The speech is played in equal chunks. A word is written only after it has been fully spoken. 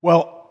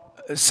Well,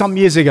 some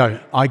years ago,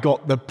 I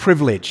got the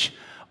privilege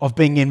of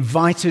being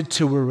invited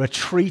to a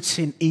retreat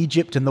in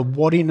Egypt in the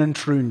Wadi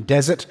Nantrun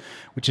Desert,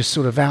 which is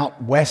sort of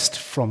out west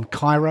from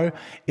Cairo,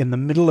 in the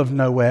middle of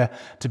nowhere,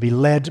 to be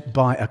led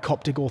by a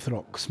Coptic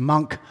Orthodox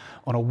monk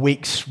on a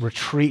week's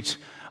retreat.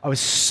 I was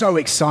so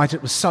excited.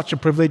 It was such a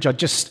privilege. I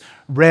just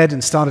read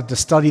and started to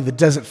study the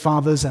Desert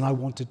Fathers, and I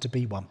wanted to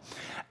be one.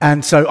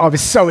 And so I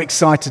was so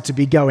excited to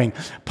be going.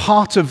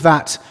 Part of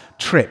that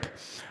trip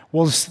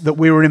was that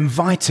we were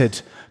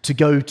invited to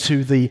go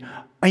to the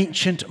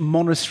ancient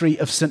monastery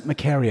of St.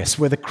 Macarius,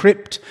 where the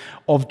crypt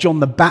of John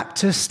the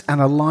Baptist and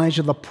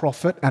Elijah the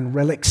prophet and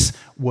relics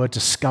were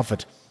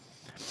discovered.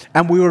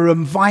 And we were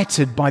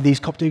invited by these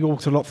Coptic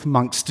Orthodox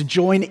monks to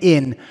join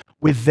in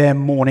with their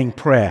morning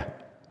prayer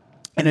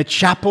in a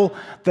chapel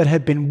that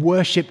had been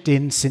worshipped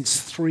in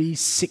since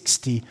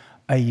 360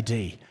 AD.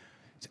 It's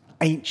an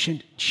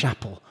ancient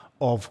chapel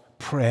of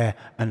prayer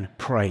and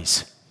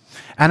praise.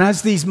 And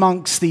as these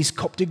monks, these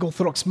Coptic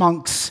Orthodox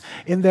monks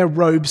in their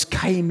robes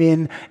came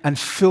in and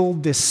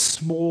filled this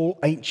small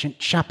ancient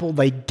chapel,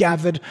 they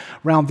gathered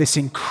around this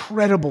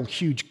incredible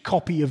huge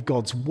copy of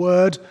God's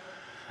word,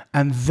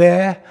 and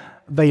there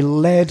they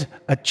led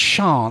a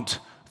chant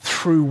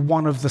through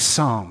one of the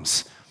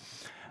Psalms.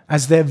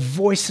 As their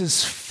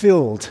voices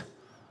filled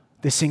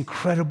this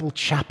incredible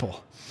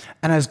chapel,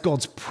 and as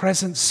God's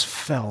presence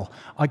fell,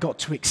 I got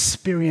to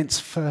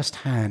experience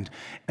firsthand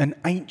an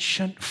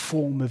ancient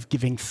form of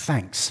giving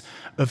thanks,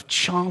 of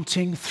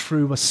chanting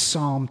through a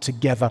psalm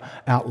together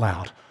out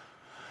loud.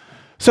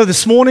 So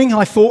this morning,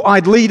 I thought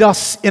I'd lead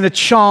us in a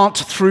chant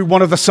through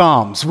one of the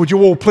psalms. Would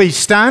you all please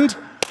stand?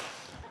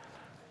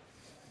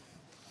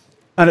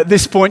 And at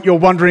this point, you're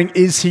wondering,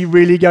 is he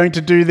really going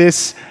to do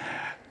this?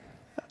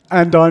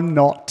 And I'm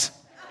not.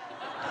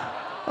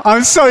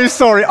 I'm so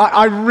sorry.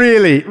 I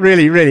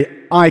really,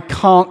 I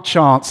can't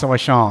chant, so I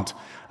shan't.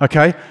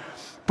 Okay?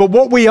 But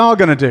what we are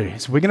going to do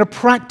is we're going to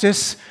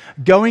practice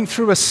going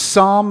through a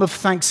psalm of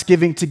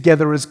thanksgiving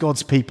together as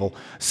God's people,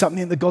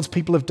 something that God's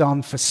people have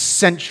done for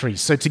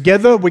centuries. So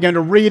together, we're going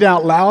to read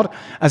out loud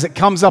as it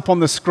comes up on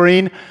the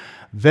screen.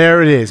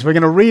 There it is. We're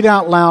going to read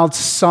out loud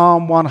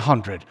Psalm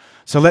 100.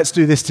 So let's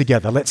do this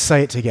together. Let's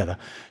say it together.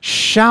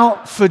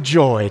 Shout for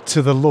joy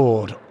to the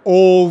Lord,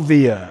 all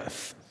the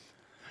earth.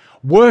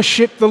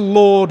 Worship the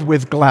Lord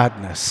with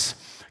gladness.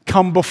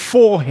 Come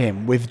before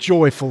him with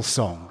joyful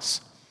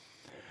songs.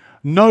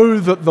 Know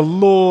that the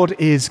Lord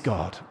is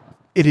God.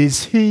 It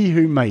is he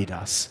who made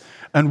us,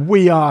 and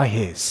we are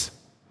his.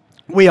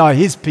 We are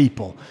his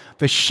people,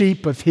 the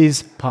sheep of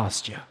his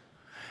pasture.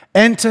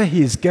 Enter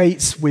his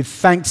gates with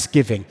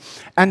thanksgiving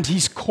and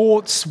his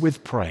courts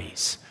with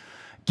praise.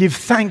 Give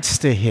thanks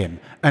to him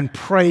and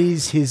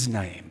praise his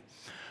name.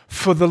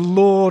 For the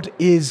Lord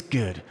is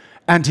good,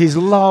 and his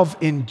love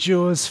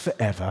endures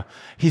forever.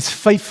 His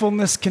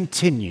faithfulness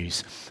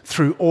continues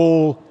through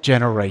all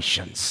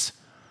generations.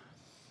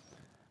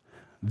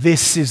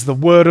 This is the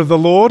word of the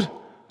Lord.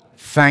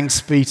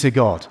 Thanks be to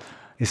God,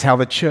 is how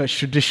the church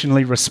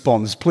traditionally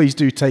responds. Please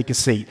do take a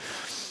seat.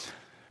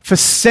 For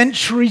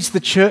centuries, the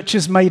church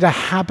has made a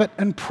habit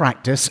and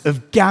practice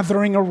of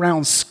gathering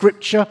around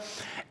Scripture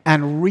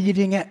and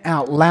reading it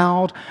out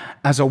loud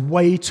as a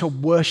way to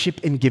worship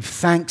and give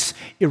thanks,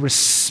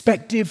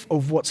 irrespective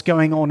of what's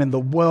going on in the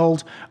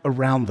world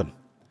around them,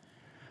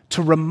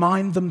 to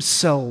remind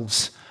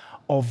themselves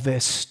of their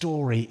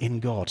story in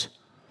God,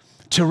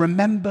 to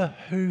remember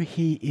who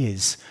he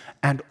is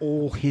and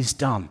all he's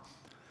done,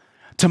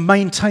 to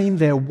maintain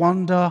their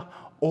wonder,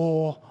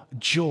 awe,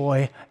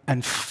 joy,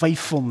 and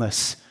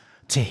faithfulness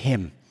to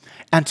him,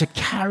 and to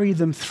carry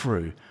them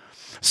through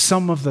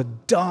some of the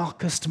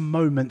darkest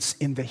moments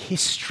in the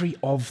history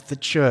of the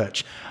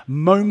church.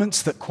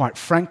 Moments that, quite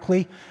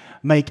frankly,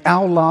 make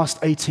our last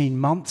 18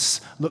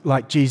 months look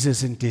like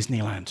Jesus in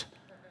Disneyland.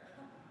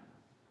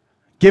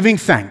 Giving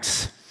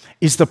thanks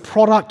is the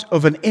product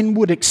of an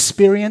inward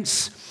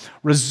experience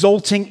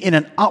resulting in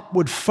an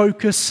upward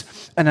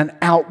focus and an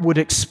outward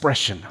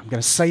expression. I'm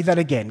going to say that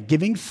again.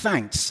 Giving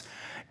thanks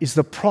is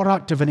the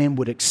product of an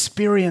inward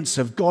experience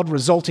of God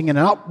resulting in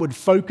an upward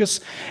focus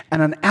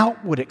and an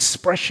outward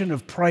expression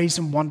of praise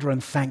and wonder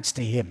and thanks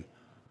to him.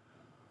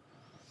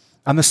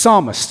 And the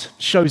psalmist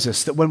shows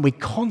us that when we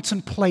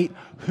contemplate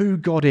who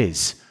God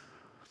is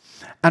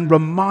and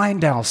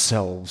remind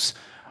ourselves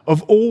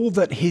of all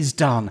that he's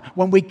done,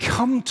 when we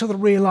come to the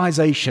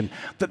realization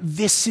that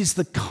this is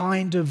the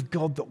kind of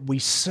God that we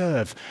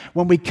serve,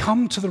 when we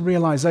come to the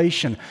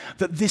realization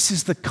that this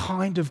is the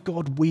kind of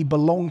God we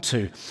belong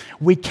to,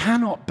 we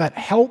cannot but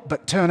help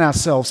but turn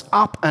ourselves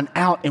up and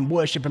out in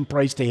worship and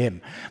praise to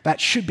him.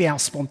 That should be our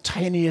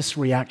spontaneous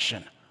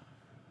reaction.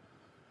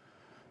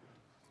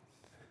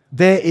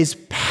 There is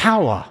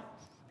power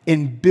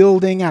in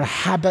building a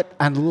habit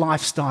and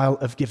lifestyle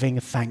of giving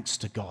thanks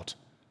to God.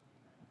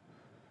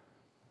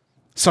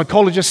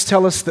 Psychologists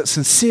tell us that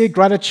sincere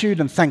gratitude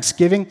and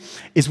thanksgiving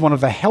is one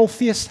of the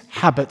healthiest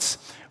habits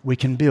we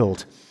can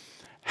build.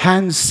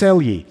 Hans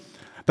Selye,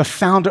 the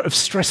founder of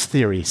stress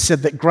theory,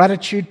 said that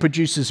gratitude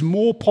produces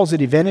more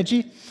positive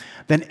energy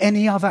than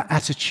any other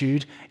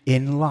attitude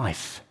in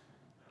life.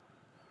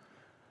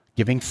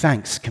 Giving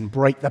thanks can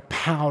break the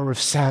power of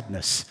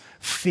sadness,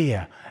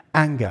 fear,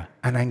 anger,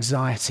 and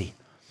anxiety.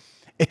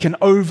 It can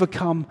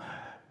overcome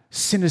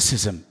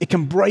cynicism. It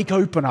can break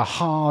open a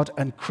hard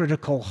and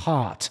critical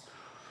heart.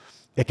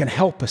 It can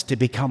help us to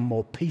become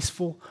more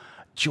peaceful,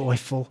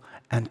 joyful,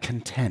 and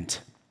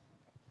content.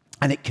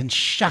 And it can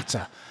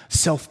shatter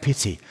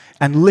self-pity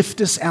and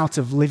lift us out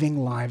of living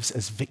lives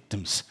as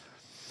victims.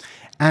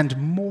 And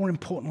more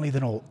importantly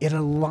than all, it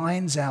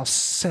aligns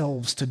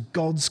ourselves to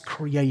God's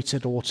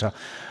created order.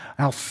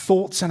 Our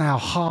thoughts and our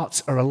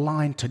hearts are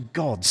aligned to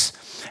God's,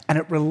 and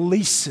it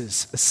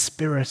releases a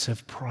spirit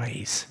of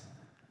praise.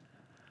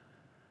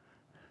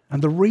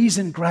 And the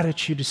reason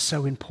gratitude is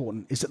so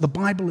important is that the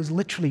Bible is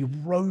literally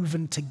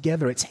woven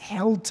together. It's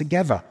held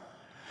together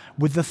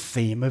with the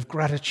theme of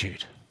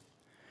gratitude.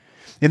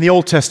 In the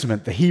Old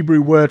Testament, the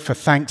Hebrew word for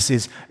thanks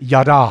is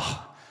yadah.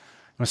 Want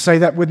to say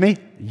that with me?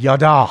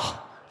 Yadah.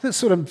 That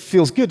sort of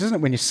feels good, doesn't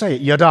it, when you say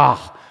it? Yadah.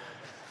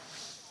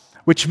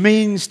 Which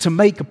means to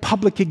make a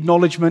public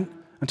acknowledgement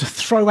and to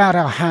throw out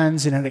our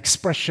hands in an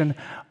expression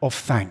of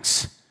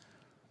thanks.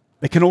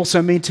 It can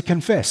also mean to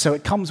confess, so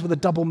it comes with a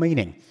double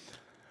meaning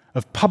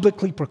of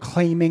publicly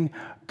proclaiming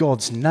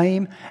God's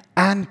name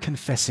and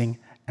confessing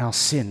our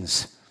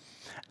sins.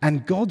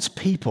 And God's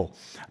people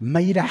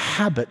made a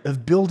habit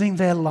of building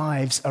their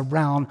lives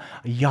around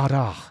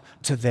Yadah,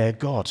 to their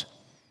God.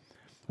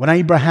 When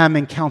Abraham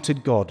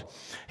encountered God,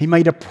 he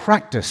made a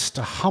practice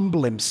to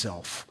humble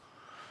himself,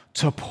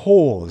 to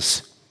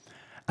pause,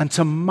 and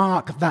to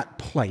mark that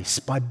place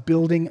by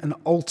building an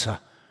altar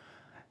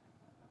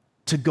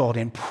to God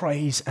in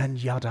praise and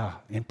Yadah,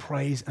 in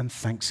praise and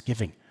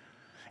thanksgiving.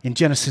 In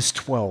Genesis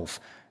 12,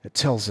 it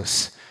tells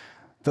us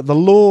that the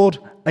Lord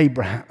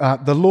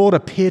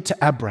appeared to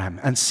Abraham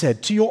and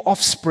said, "To your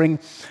offspring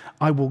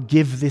I will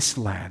give this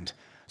land."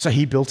 So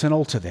he built an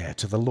altar there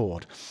to the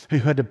Lord, who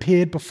had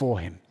appeared before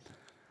him.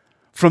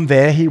 From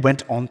there he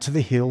went on to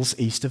the hills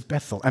east of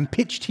Bethel and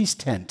pitched his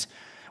tent,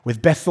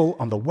 with Bethel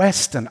on the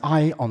west and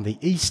Ai on the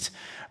east.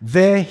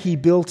 There he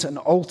built an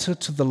altar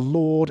to the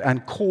Lord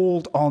and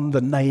called on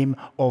the name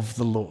of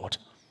the Lord.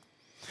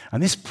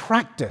 And this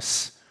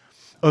practice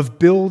of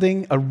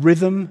building a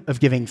rhythm of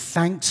giving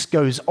thanks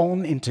goes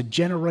on into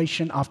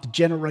generation after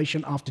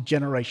generation after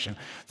generation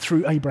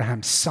through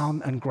Abraham's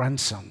son and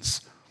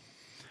grandsons.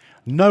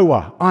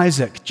 Noah,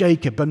 Isaac,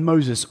 Jacob, and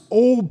Moses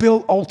all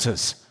built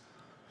altars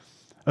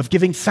of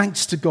giving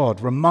thanks to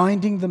God,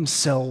 reminding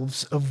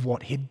themselves of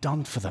what he'd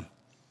done for them.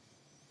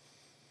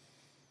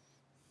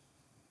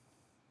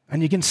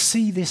 And you can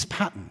see this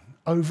pattern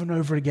over and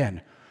over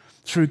again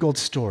through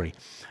God's story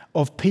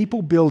of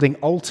people building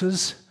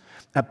altars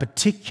at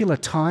particular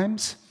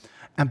times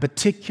and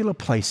particular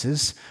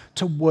places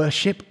to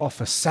worship,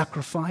 offer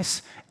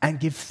sacrifice, and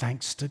give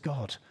thanks to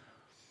God.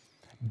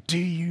 Do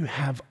you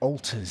have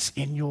altars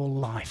in your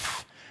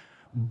life?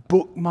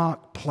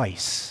 Bookmarked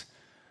places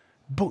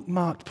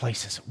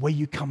where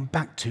you come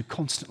back to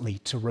constantly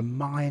to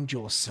remind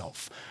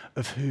yourself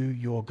of who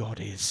your God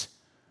is.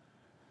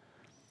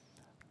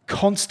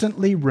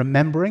 Constantly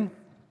remembering,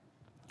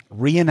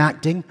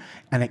 reenacting,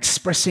 and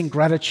expressing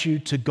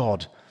gratitude to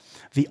God.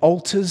 The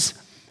altars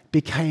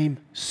became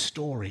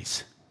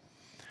stories.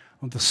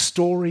 And the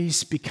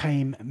stories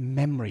became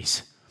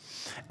memories.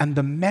 And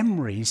the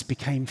memories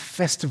became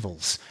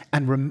festivals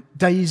and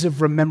days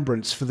of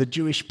remembrance for the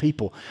Jewish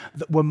people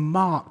that were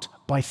marked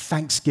by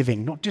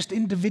thanksgiving, not just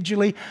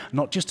individually,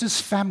 not just as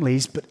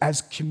families, but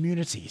as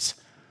communities.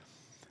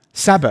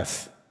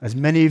 Sabbath, as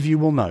many of you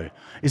will know,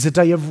 is a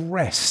day of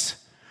rest.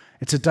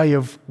 It's a day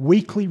of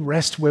weekly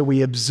rest where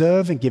we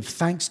observe and give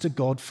thanks to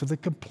God for the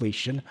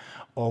completion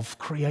of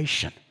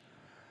creation.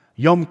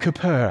 Yom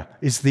Kippur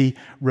is the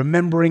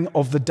remembering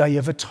of the Day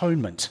of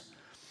Atonement,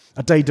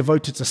 a day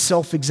devoted to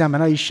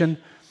self-examination,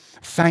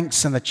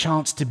 thanks, and the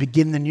chance to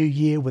begin the new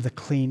year with a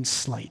clean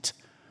slate.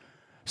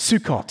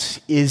 Sukkot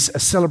is a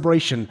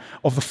celebration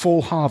of the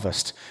fall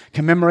harvest,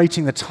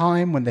 commemorating the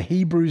time when the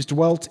Hebrews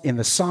dwelt in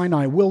the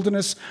Sinai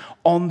wilderness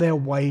on their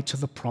way to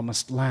the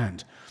promised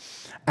land.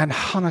 And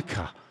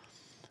Hanukkah,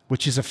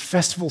 which is a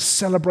festival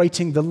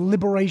celebrating the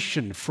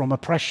liberation from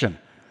oppression,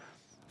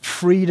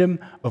 freedom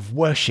of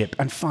worship,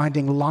 and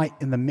finding light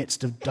in the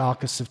midst of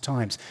darkest of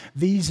times.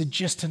 These are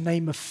just to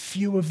name a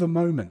few of the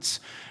moments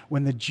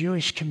when the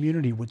Jewish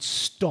community would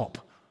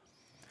stop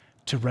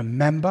to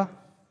remember,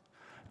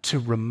 to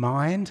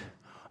remind,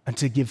 and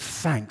to give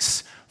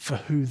thanks for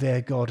who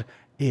their God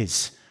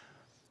is.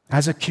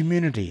 As a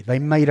community, they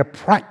made a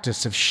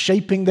practice of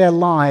shaping their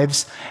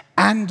lives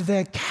and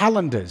their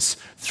calendars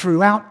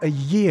throughout a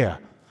year.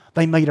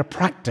 They made a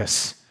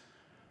practice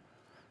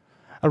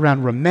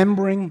around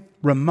remembering,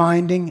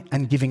 reminding,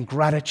 and giving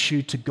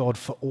gratitude to God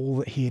for all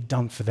that he had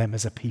done for them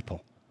as a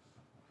people.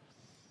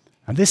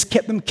 And this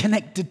kept them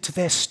connected to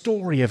their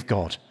story of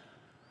God.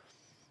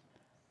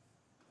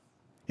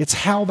 It's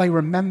how they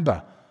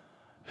remember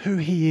who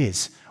he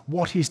is,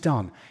 what he's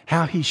done,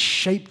 how he's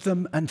shaped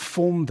them and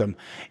formed them.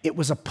 It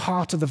was a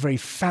part of the very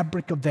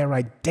fabric of their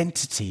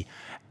identity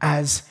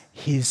as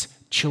his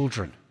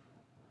children.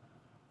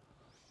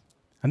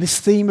 And this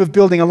theme of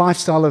building a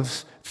lifestyle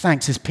of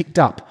thanks is picked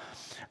up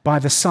by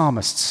the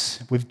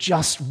psalmists. We've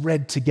just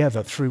read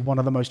together through one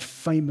of the most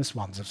famous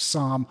ones of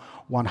Psalm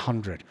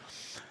 100.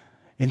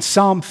 In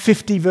Psalm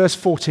 50, verse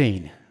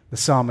 14, the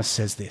psalmist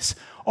says this: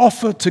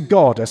 "Offer to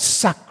God a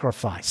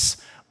sacrifice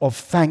of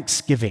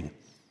thanksgiving."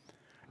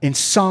 In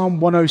Psalm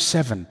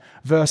 107,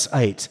 verse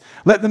 8,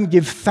 "Let them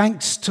give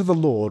thanks to the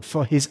Lord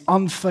for his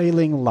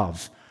unfailing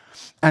love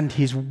and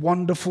his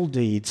wonderful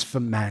deeds for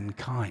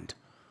mankind."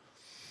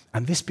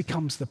 And this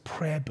becomes the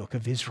prayer book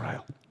of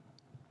Israel.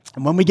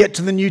 And when we get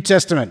to the New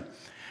Testament,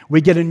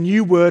 we get a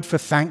new word for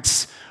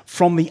thanks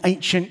from the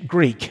ancient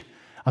Greek.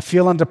 I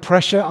feel under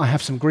pressure. I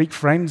have some Greek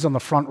friends on the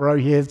front row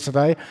here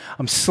today.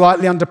 I'm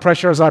slightly under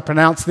pressure as I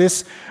pronounce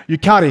this.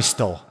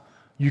 Eucharisto.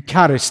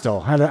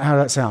 Eucharisto. How does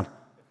that sound?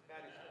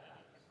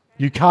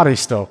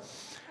 Eucharisto.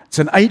 It's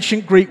an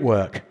ancient Greek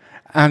word,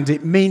 and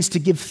it means to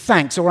give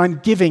thanks, or I'm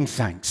giving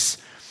thanks.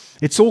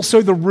 It's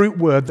also the root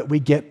word that we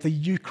get the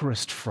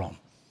Eucharist from.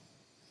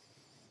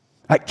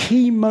 At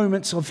key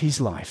moments of his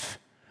life,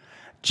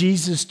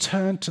 Jesus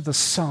turned to the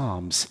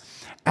Psalms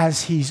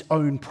as his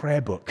own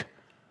prayer book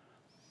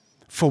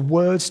for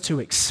words to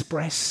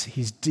express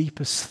his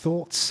deepest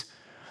thoughts,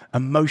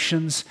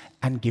 emotions,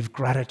 and give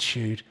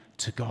gratitude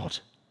to God.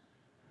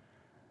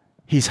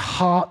 His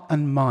heart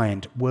and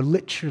mind were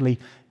literally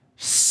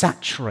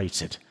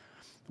saturated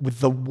with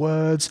the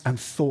words and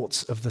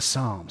thoughts of the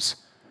Psalms.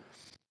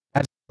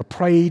 As he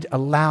prayed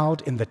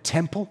aloud in the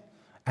temple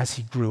as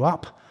he grew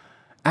up,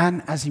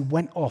 and as he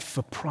went off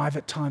for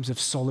private times of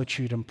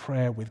solitude and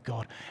prayer with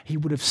God, he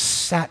would have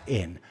sat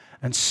in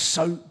and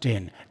soaked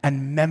in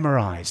and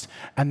memorized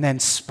and then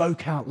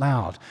spoke out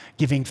loud,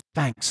 giving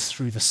thanks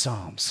through the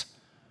Psalms.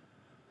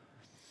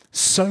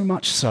 So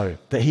much so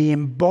that he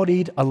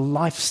embodied a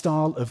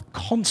lifestyle of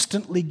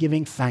constantly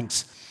giving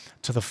thanks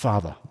to the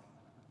Father.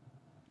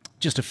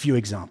 Just a few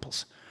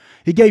examples.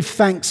 He gave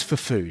thanks for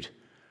food.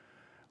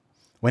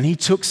 When he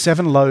took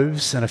 7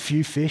 loaves and a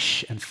few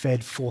fish and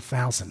fed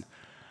 4,000,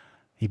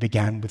 he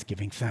began with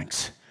giving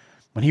thanks.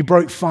 When he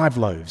broke 5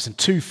 loaves and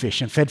 2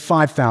 fish and fed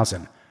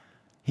 5,000,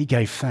 he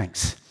gave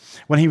thanks.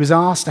 When he was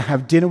asked to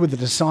have dinner with the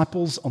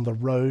disciples on the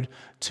road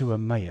to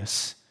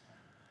Emmaus,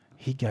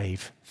 he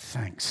gave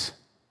thanks.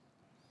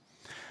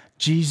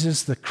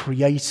 Jesus, the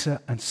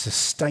creator and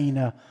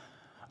sustainer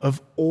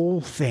of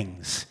all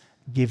things,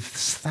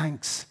 gives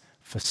thanks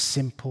for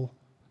simple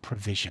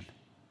provision.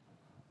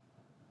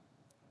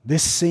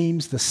 This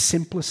seems the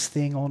simplest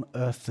thing on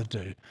earth to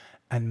do,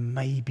 and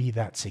maybe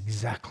that's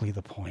exactly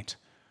the point.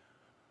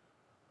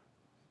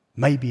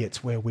 Maybe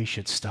it's where we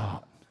should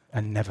start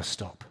and never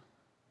stop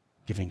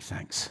giving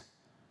thanks.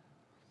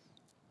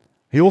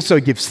 He also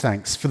gives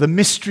thanks for the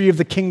mystery of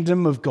the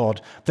kingdom of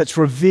God that's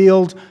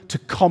revealed to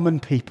common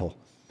people.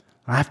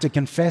 I have to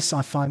confess,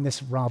 I find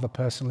this rather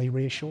personally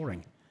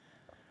reassuring.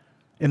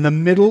 In the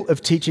middle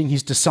of teaching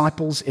his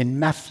disciples in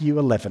Matthew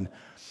 11,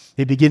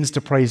 he begins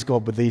to praise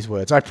God with these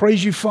words: "I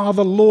praise you,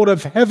 Father, Lord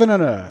of heaven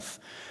and earth,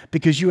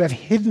 because you have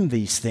hidden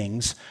these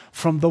things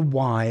from the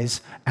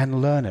wise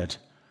and learned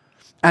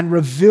and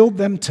revealed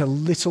them to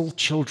little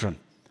children.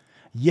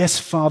 Yes,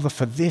 Father,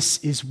 for this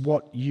is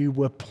what you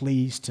were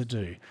pleased to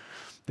do."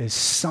 There's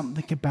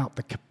something about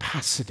the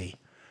capacity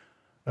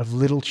of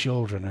little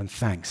children and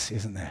thanks,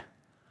 isn't there?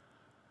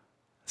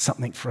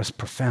 Something for us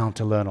profound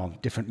to learn on.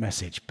 Different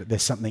message, but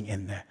there's something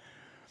in there.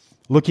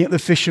 Looking at the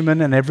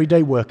fishermen and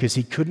everyday workers,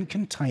 he couldn't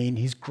contain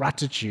his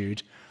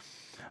gratitude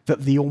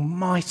that the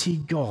Almighty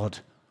God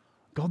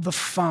the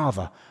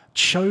Father,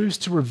 chose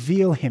to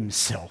reveal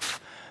himself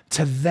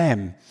to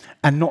them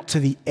and not to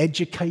the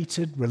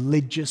educated,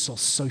 religious, or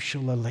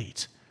social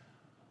elite.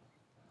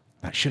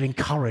 That should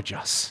encourage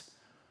us.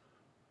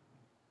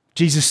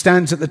 Jesus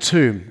stands at the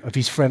tomb of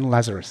his friend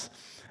Lazarus,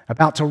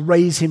 about to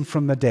raise him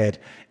from the dead,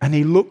 and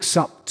he looks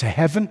up to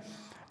heaven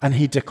and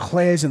he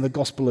declares in the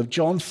Gospel of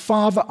John,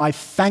 "Father, I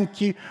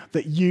thank you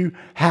that you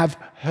have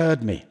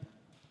heard me.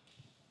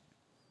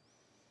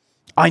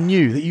 I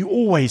knew that you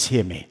always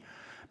hear me,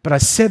 but I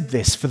said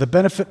this for the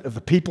benefit of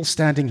the people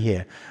standing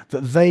here,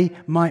 that they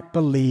might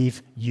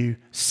believe you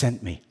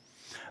sent me."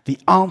 The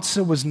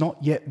answer was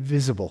not yet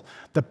visible.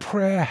 The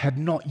prayer had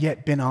not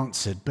yet been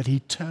answered, but he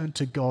turned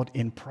to God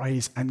in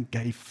praise and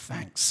gave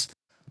thanks.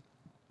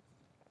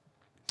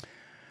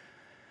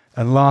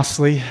 And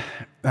lastly,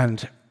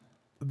 and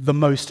the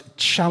most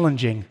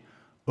challenging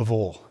of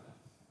all,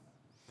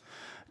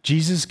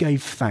 Jesus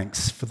gave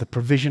thanks for the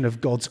provision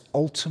of God's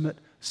ultimate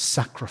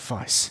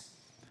sacrifice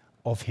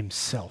of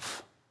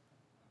himself.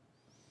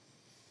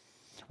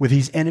 With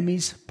his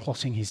enemies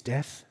plotting his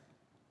death,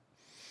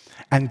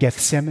 and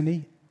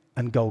Gethsemane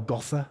and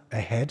Golgotha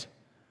ahead,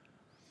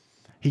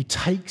 he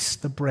takes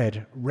the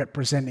bread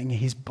representing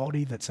his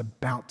body that's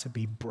about to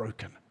be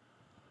broken.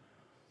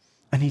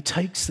 And he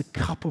takes the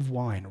cup of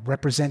wine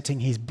representing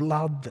his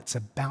blood that's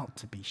about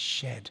to be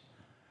shed.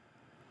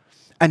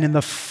 And in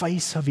the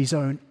face of his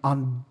own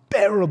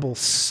unbearable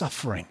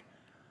suffering,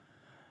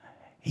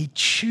 he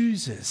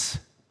chooses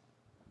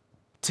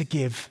to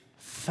give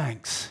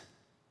thanks.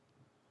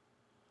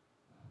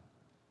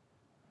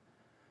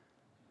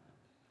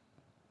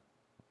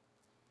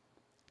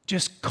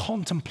 Just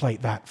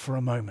contemplate that for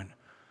a moment.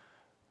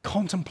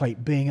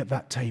 Contemplate being at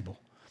that table.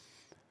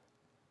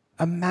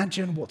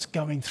 Imagine what's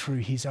going through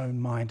his own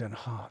mind and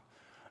heart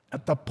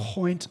at the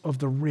point of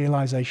the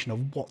realization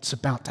of what's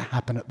about to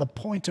happen, at the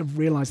point of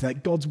realizing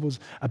that God was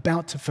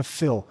about to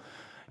fulfill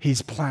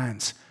his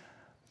plans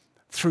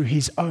through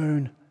his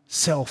own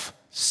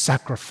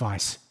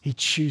self-sacrifice. He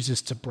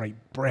chooses to break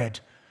bread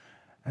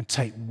and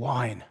take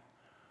wine.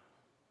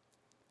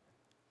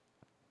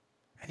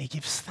 And he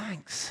gives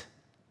thanks.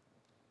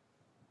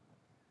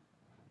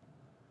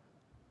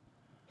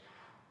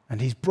 And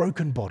his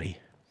broken body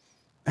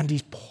and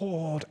his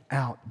poured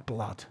out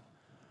blood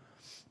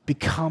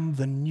become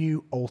the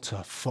new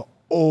altar for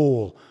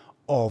all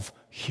of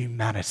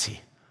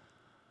humanity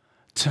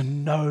to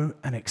know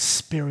and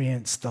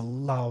experience the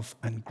love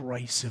and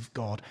grace of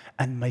God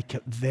and make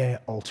it their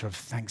altar of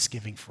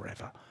thanksgiving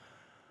forever.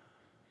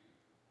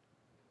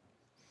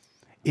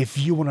 If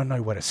you want to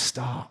know where to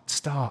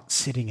start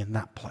sitting in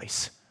that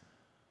place.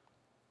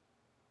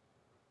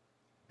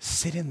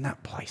 Sit in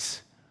that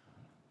place.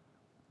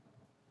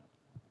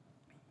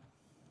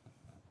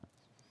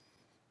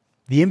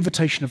 The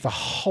invitation of the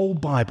whole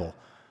Bible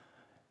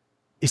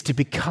is to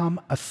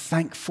become a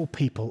thankful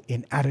people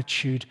in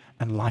attitude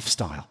and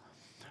lifestyle,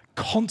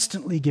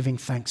 constantly giving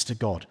thanks to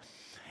God,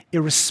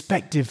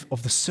 irrespective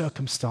of the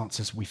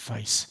circumstances we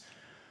face.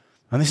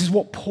 And this is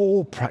what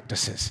Paul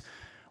practices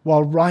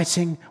while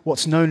writing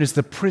what's known as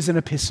the prison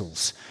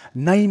epistles.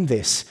 Name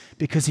this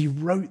because he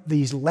wrote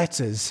these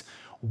letters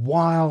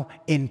while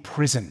in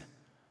prison.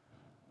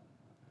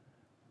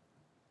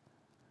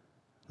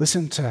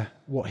 Listen to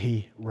what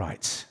he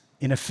writes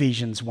in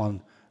Ephesians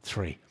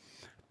 1:3.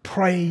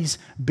 Praise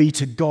be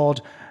to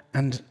God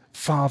and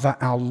Father,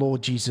 our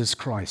Lord Jesus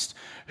Christ,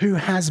 who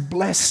has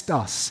blessed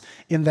us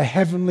in the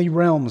heavenly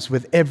realms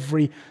with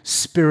every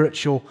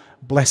spiritual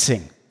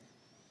blessing.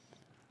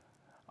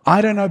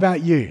 I don't know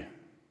about you,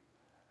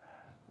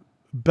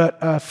 but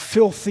a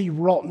filthy,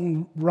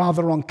 rotten,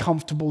 rather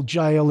uncomfortable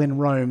jail in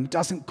Rome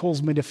doesn't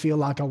cause me to feel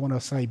like I want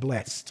to say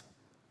blessed.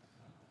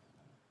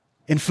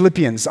 In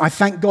Philippians, I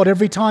thank God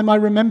every time I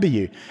remember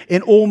you.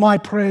 In all my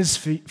prayers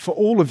for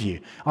all of you,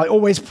 I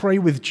always pray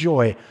with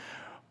joy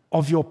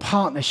of your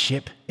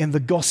partnership in the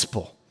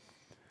gospel.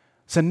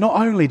 So not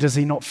only does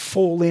he not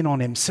fall in on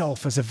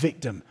himself as a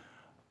victim,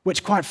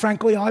 which quite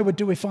frankly I would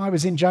do if I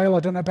was in jail, I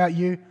don't know about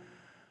you,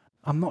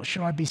 I'm not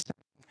sure I'd be saying,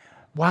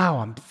 wow,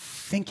 I'm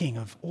thinking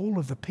of all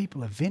of the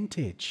people of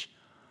Vintage,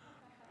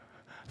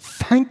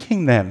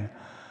 thanking them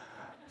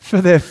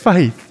for their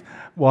faith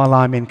while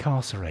I'm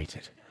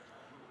incarcerated.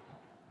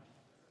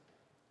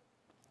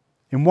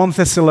 In 1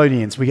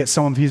 Thessalonians, we get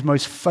some of his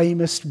most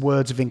famous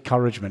words of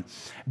encouragement.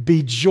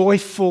 Be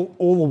joyful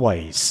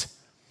always.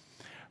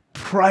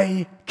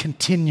 Pray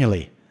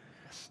continually.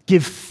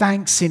 Give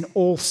thanks in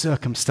all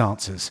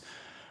circumstances,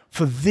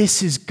 for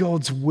this is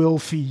God's will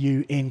for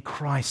you in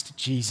Christ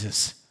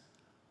Jesus.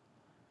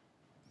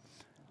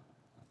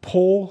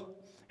 Paul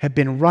had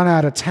been run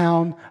out of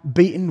town,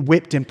 beaten,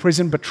 whipped,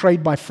 imprisoned,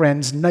 betrayed by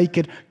friends,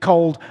 naked,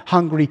 cold,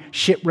 hungry,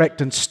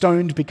 shipwrecked, and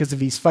stoned because of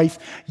his faith,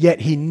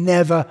 yet he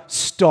never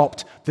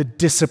stopped the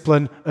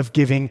discipline of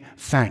giving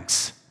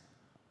thanks.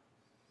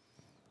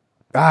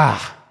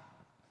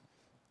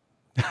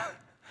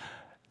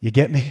 You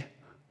get me?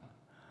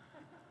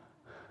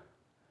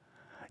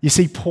 You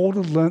see, Paul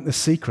had learnt the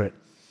secret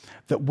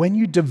that when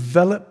you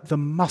develop the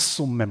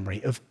muscle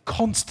memory of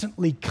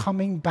constantly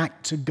coming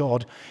back to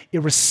God,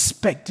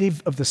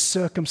 irrespective of the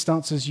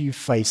circumstances you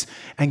face,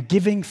 and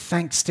giving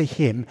thanks to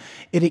Him,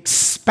 it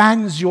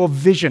expands your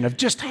vision of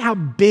just how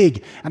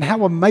big and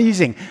how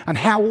amazing and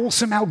how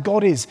awesome our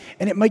God is.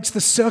 And it makes the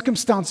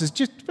circumstances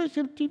just...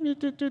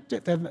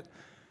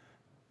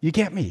 You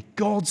get me?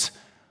 God's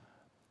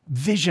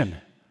vision.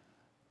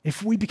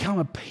 If we become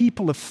a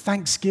people of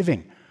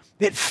thanksgiving,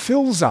 it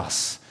fills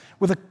us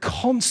with a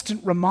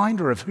constant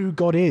reminder of who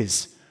God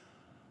is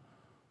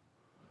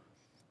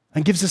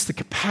and gives us the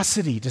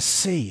capacity to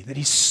see that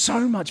He's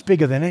so much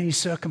bigger than any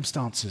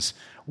circumstances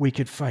we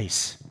could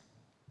face.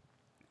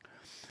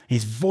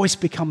 His voice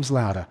becomes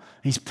louder,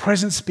 His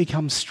presence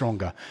becomes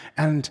stronger,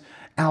 and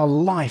our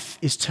life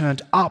is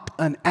turned up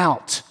and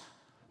out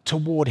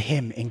toward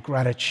Him in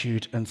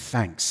gratitude and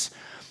thanks.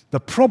 The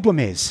problem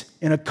is,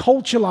 in a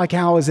culture like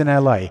ours in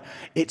LA,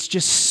 it's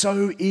just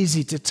so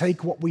easy to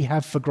take what we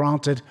have for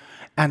granted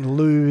and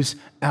lose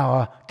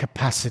our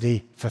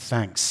capacity for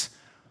thanks.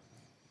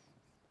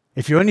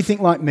 If you're anything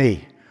like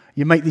me,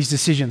 you make these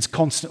decisions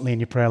constantly in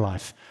your prayer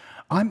life.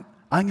 I'm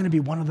going to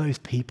be one of those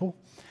people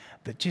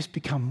that just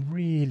become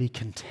really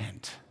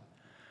content,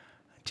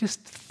 just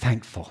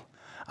thankful.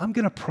 I'm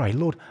going to pray,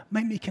 Lord,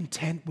 make me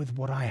content with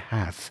what I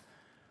have.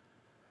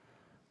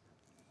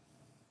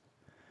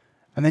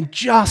 And then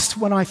just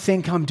when I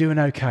think I'm doing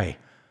okay,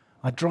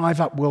 I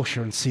drive up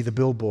Wilshire and see the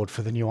billboard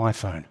for the new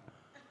iPhone.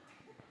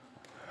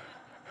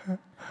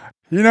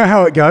 You know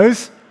how it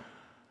goes.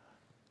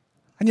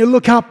 And you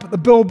look up at the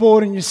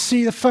billboard and you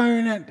see the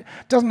phone, and it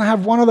doesn't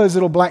have one of those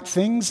little black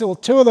things or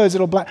two of those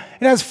little black,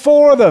 it has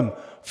four of them,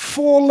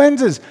 four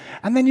lenses.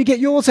 And then you get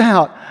yours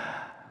out.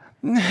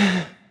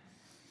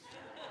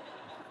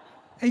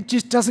 It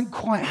just doesn't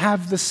quite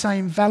have the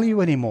same value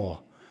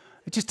anymore.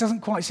 It just doesn't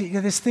quite see.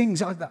 There's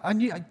things,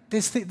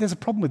 there's a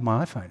problem with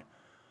my iPhone.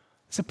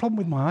 There's a problem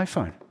with my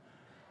iPhone.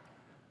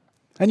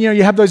 And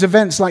you have those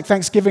events like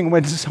Thanksgiving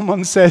when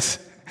someone says,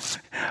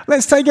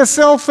 let's take a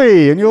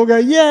selfie. And you'll go,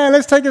 yeah,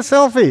 let's take a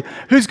selfie.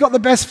 Who's got the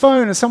best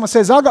phone? And someone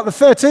says, I've got the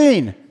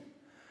 13.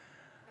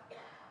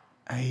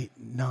 8,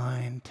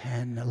 9,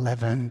 10,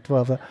 11,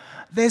 12.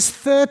 There's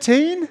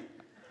 13?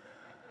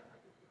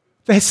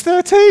 There's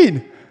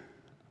 13.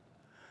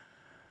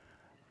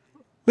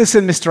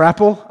 Listen, Mr.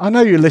 Apple, I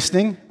know you're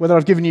listening, whether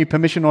I've given you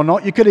permission or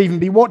not. You could even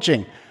be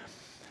watching.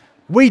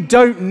 We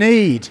don't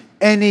need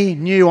any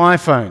new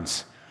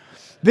iPhones.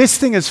 This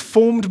thing has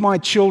formed my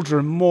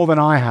children more than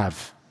I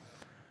have.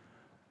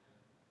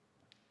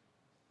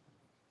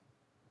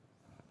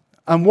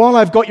 And while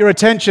I've got your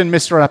attention,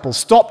 Mr. Apple,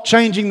 stop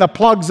changing the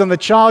plugs and the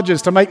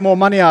chargers to make more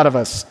money out of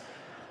us.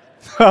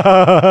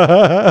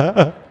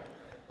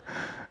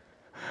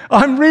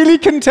 I'm really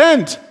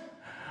content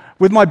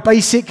with my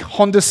basic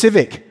Honda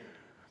Civic.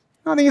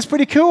 I think it's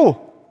pretty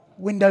cool.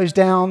 Windows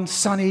down,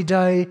 sunny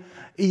day,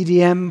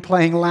 EDM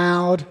playing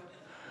loud.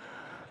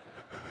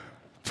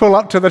 Pull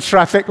up to the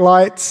traffic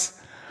lights.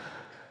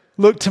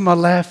 Look to my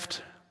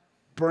left,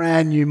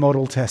 brand new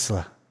model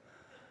Tesla.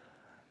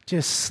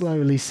 Just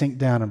slowly sink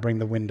down and bring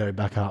the window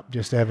back up,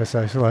 just ever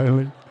so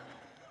slowly.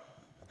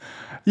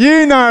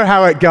 You know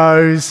how it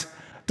goes.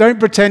 Don't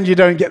pretend you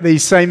don't get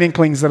these same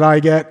inklings that I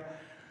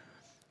get.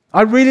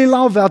 I really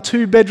love our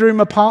 2-bedroom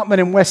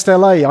apartment in West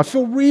LA. I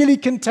feel really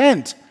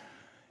content.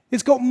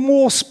 It's got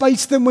more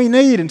space than we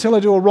need until I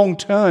do a wrong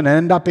turn and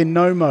end up in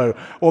Nomo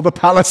or the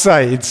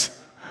Palisades.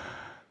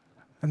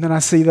 And then I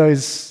see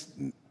those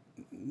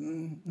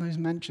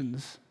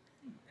mansions,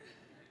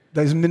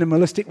 those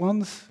minimalistic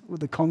ones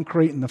with the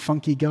concrete and the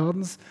funky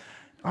gardens.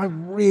 I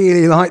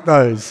really like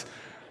those.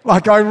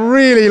 I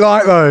really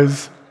like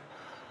those.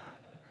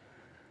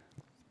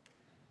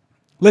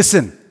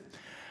 Listen,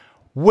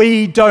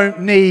 we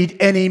don't need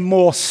any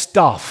more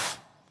stuff.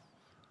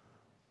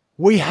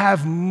 We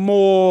have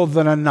more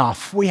than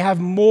enough. We have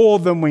more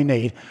than we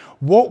need.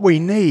 What we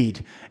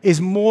need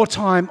is more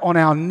time on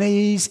our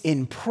knees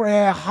in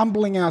prayer,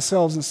 humbling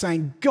ourselves and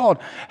saying, God,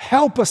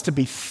 help us to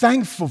be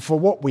thankful for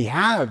what we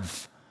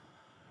have.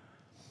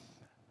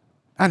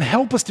 And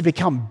help us to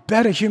become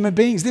better human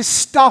beings. This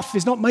stuff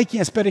is not making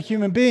us better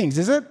human beings,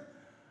 is it?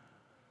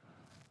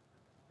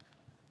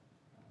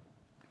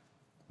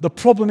 The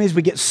problem is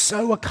we get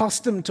so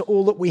accustomed to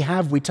all that we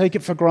have, we take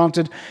it for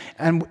granted,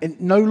 and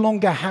it no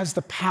longer has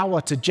the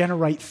power to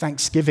generate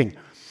thanksgiving.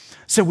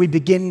 So we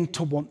begin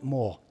to want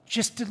more,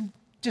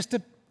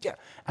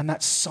 and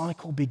that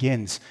cycle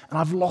begins. And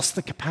I've lost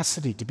the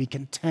capacity to be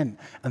content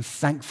and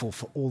thankful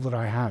for all that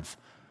I have.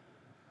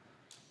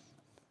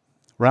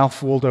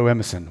 Ralph Waldo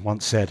Emerson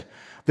once said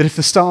that if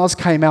the stars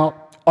came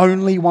out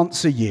only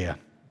once a year,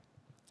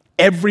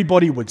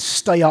 everybody would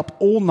stay up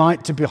all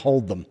night to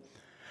behold them.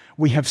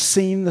 We have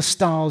seen the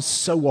stars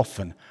so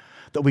often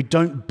that we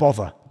don't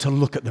bother to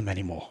look at them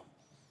anymore.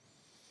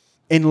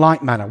 In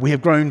like manner, we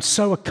have grown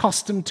so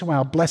accustomed to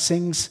our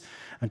blessings,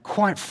 and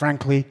quite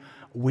frankly,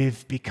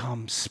 we've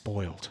become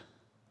spoiled.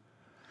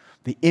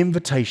 The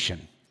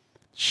invitation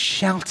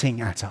shouting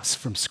at us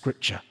from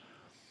Scripture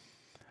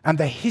and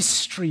the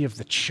history of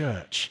the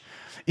church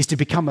is to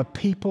become a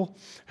people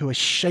who are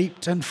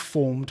shaped and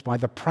formed by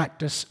the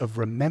practice of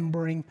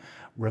remembering,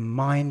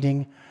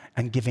 reminding,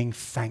 and giving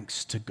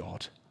thanks to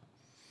God.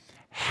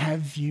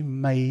 Have you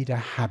made a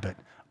habit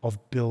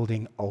of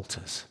building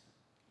altars?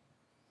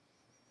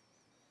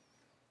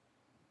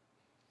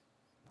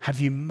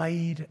 Have you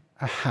made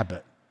a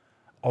habit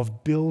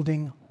of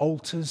building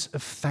altars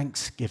of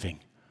thanksgiving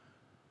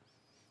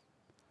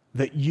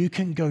that you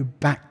can go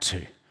back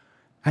to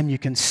and you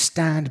can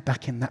stand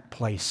back in that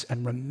place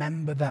and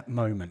remember that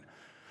moment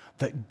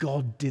that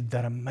God did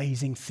that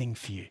amazing thing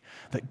for you,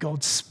 that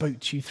God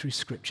spoke to you through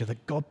Scripture,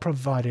 that God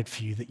provided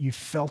for you, that you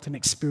felt and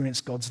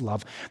experienced God's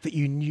love, that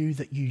you knew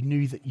that you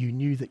knew that you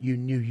knew that you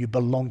knew you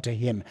belonged to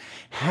Him?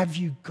 Have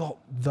you got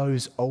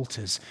those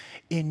altars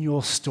in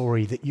your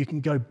story that you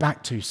can go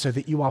back to so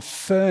that you are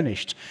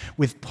furnished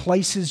with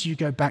places you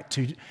go back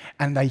to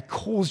and they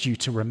cause you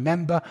to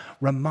remember,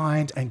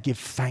 remind, and give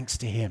thanks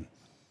to Him?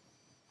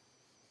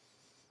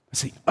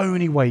 It's the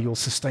only way you'll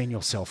sustain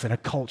yourself in a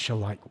culture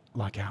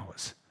like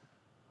ours.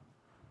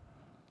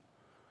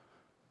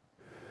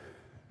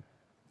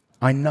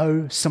 I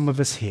know some of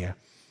us here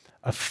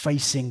are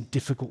facing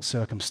difficult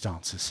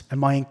circumstances, and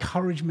my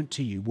encouragement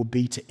to you will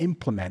be to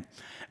implement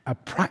a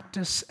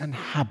practice and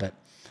habit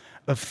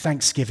of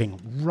thanksgiving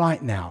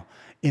right now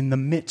in the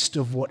midst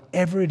of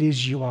whatever it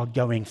is you are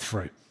going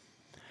through,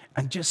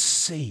 and just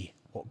see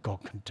what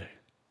God can do.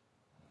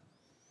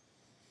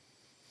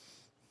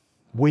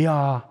 We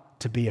are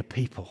to be a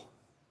people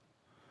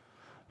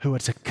who are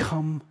to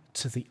come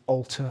to the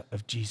altar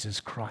of Jesus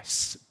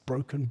Christ's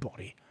broken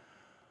body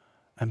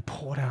and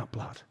poured out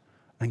blood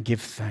and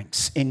give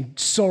thanks. In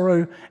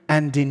sorrow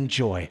and in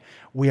joy,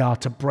 we are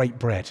to break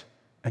bread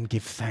and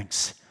give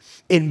thanks.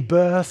 In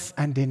birth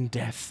and in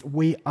death,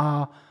 we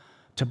are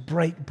to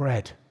break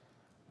bread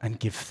and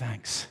give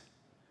thanks.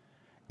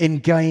 In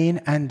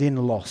gain and in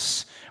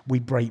loss, we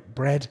break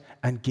bread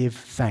and give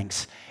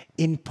thanks.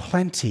 In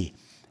plenty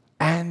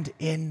and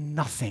in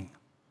nothing,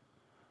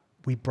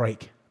 we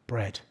break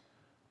bread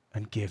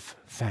and give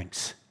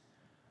thanks.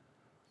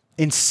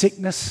 In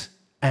sickness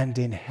and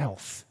in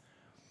health,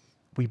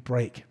 we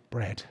break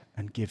bread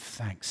and give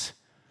thanks.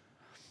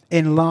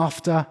 In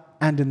laughter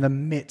and in the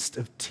midst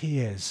of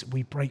tears,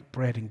 we break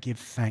bread and give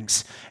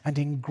thanks. And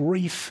in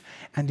grief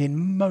and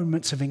in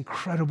moments of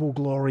incredible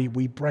glory,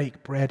 we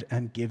break bread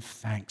and give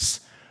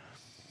thanks.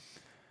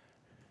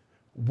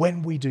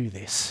 When we do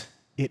this,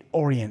 it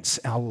orients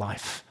our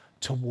life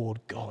toward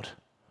God.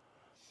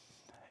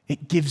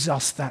 It gives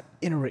us that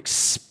inner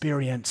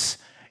experience.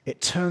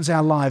 It turns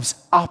our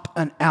lives up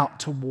and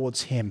out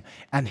towards Him.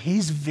 And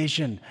His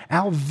vision,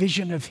 our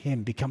vision of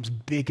Him, becomes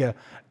bigger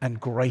and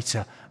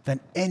greater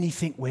than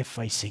anything we're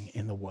facing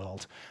in the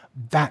world.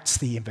 That's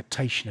the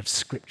invitation of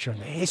Scripture.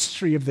 And the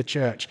history of the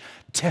church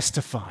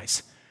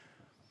testifies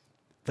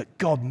that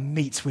God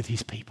meets with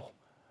His people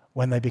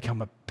when they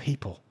become a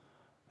people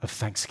of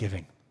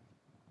thanksgiving.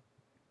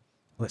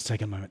 Let's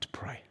take a moment to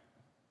pray.